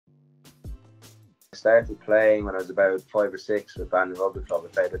I started playing when I was about 5 or 6 with Bandon Rugby Club. I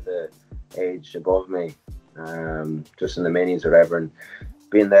played with the age above me, just in the minis or whatever, and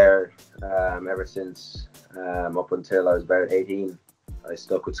been there ever since, up until I was about 18. I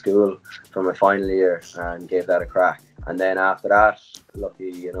stuck with school for my final year and gave that a crack. And then after that,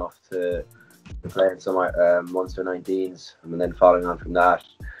 lucky enough to play in some Munster 19s, and then following on from that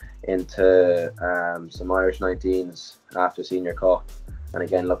into some Irish 19s after Senior Cup, and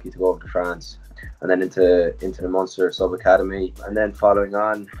again lucky to go over to France, and then into the Munster Sub Academy, and then following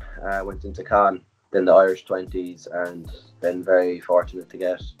on went into Con, then the Irish 20s, and then very fortunate to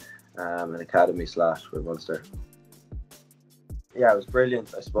get an academy slot with Munster. Yeah, it was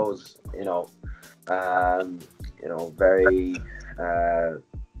brilliant. I suppose very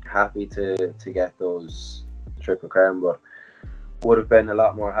happy to get those Triple Crown, but would have been a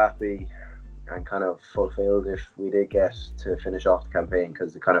lot more happy and kind of fulfilled if we did get to finish off the campaign,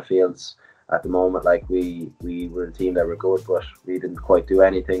 because it kind of feels at the moment like we were a team that were good, but we didn't quite do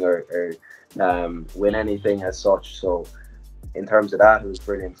anything or win anything as such. So in terms of that, it was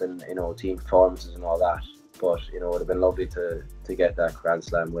brilliant, and team performances and all that. But it would have been lovely to get that Grand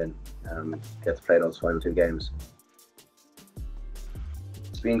Slam win, get to play those final 2 games.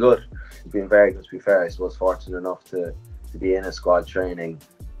 It's been good. It's been very good, to be fair. I was fortunate enough to be in a squad training,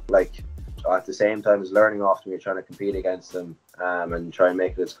 like at the same time as learning off them. You're trying to compete against them and try and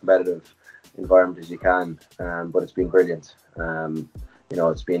make it as competitive environment as you can. But it's been brilliant.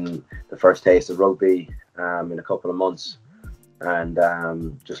 It's been the first taste of rugby in a couple of months, and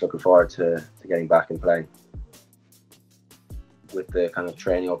just looking forward to getting back and playing. With the kind of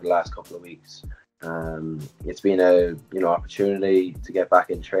training over the last couple of weeks, it's been a opportunity to get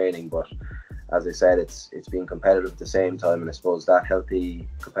back in training, but as I said, it's been competitive at the same time, and I suppose that healthy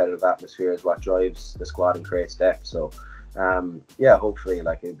competitive atmosphere is what drives the squad and creates depth. So hopefully,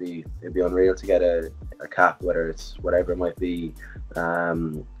 it'd be unreal to get a cap, whether it's whatever it might be,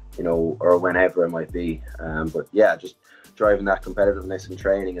 or whenever it might be. But yeah, just driving that competitiveness in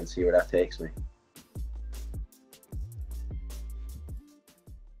training and see where that takes me.